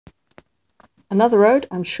Another Road,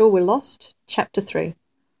 I'm Sure We're Lost, Chapter 3.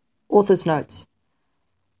 Author's Notes.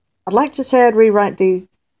 I'd like to say I'd rewrite these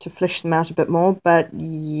to flesh them out a bit more, but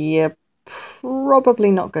yeah, probably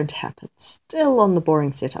not going to happen. Still on the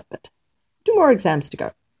boring setup bit. 2 more exams to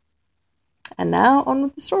go. And now on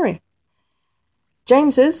with the story.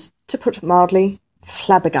 James is, to put it mildly,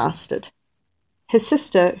 flabbergasted. His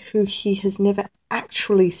sister, who he has never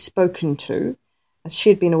actually spoken to, as she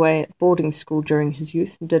had been away at boarding school during his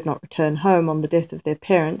youth and did not return home on the death of their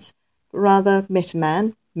parents, but rather met a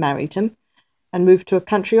man, married him, and moved to a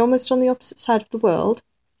country almost on the opposite side of the world,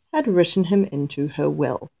 had written him into her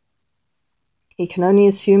will. He can only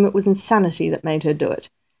assume it was insanity that made her do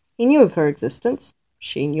it. He knew of her existence.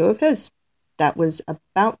 She knew of his. That was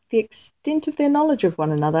about the extent of their knowledge of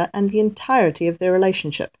one another and the entirety of their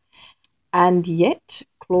relationship. And yet,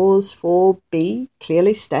 Clause 4b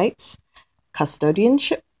clearly states,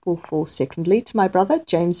 custodianship will fall secondly to my brother,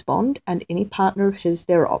 James Bond, and any partner of his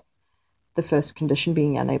thereof, the first condition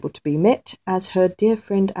being unable to be met, as her dear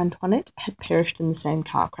friend Antoinette had perished in the same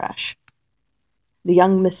car crash. The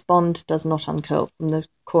young Miss Bond does not uncurl from the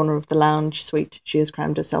corner of the lounge suite she has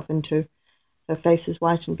crammed herself into. Her face is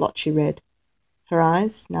white and blotchy red. Her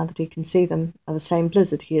eyes, now that he can see them, are the same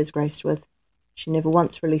blizzard he is graced with. She never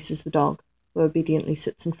once releases the dog, who obediently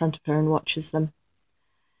sits in front of her and watches them.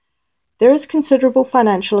 There is considerable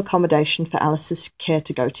financial accommodation for Alice's care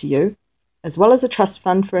to go to you, as well as a trust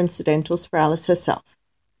fund for incidentals for Alice herself.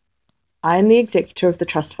 I am the executor of the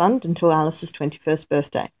trust fund until Alice's 21st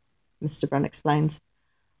birthday, Mr. Brunn explains.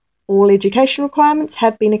 All education requirements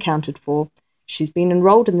have been accounted for. She's been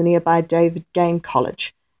enrolled in the nearby David Game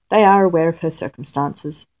College. They are aware of her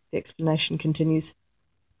circumstances. The explanation continues.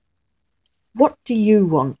 What do you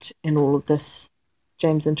want in all of this?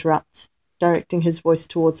 James interrupts, directing his voice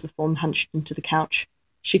towards the form hunched into the couch.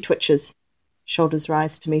 She twitches. Shoulders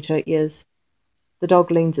rise to meet her ears. The dog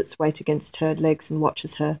leans its weight against her legs and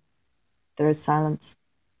watches her. There is silence.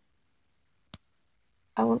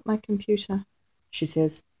 I want my computer, she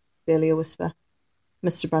says, barely a whisper.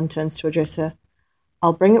 Mr. Brunn turns to address her.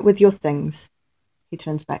 I'll bring it with your things. He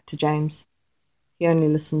turns back to James. He only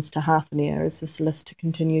listens to half an ear as the solicitor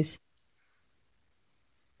continues.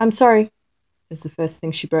 I'm sorry, is the first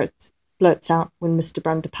thing she blurts out when Mr.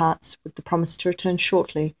 Brunn departs, with the promise to return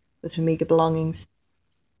shortly with her meagre belongings.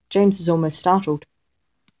 James is almost startled.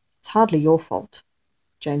 It's hardly your fault,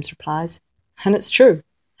 James replies. And it's true.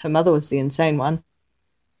 Her mother was the insane one.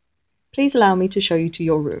 Please allow me to show you to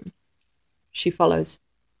your room. She follows,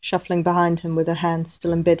 shuffling behind him with her hands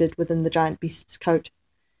still embedded within the giant beast's coat.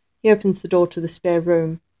 He opens the door to the spare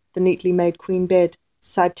room, the neatly made queen bed,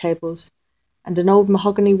 side tables, and an old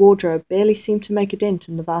mahogany wardrobe barely seem to make a dent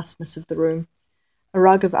in the vastness of the room. A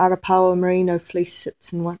rug of Arapawa merino fleece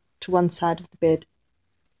sits to one side of the bed.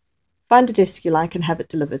 Find a desk you like and have it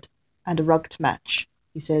delivered, and a rug to match,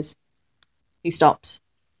 he says. He stops,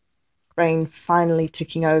 brain finally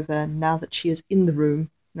ticking over now that she is in the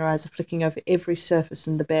room, and her eyes are flicking over every surface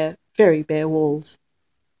in the very bare walls.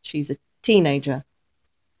 She's a teenager.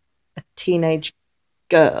 A teenage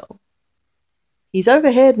girl. He's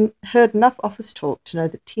heard enough office talk to know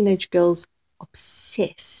that teenage girls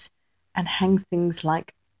obsess and hang things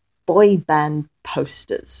like boy band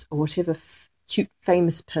posters or whatever cute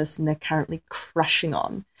famous person they're currently crushing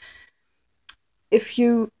on. If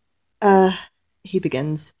you, he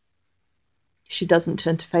begins. She doesn't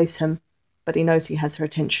turn to face him, but he knows he has her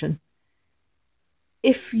attention.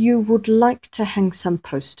 If you would like to hang some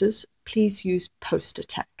posters, please use Poster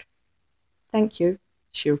Tack. Thank you,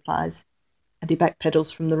 she replies, and he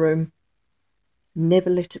backpedals from the room. Never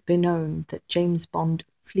let it be known that James Bond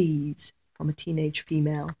flees from a teenage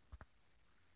female.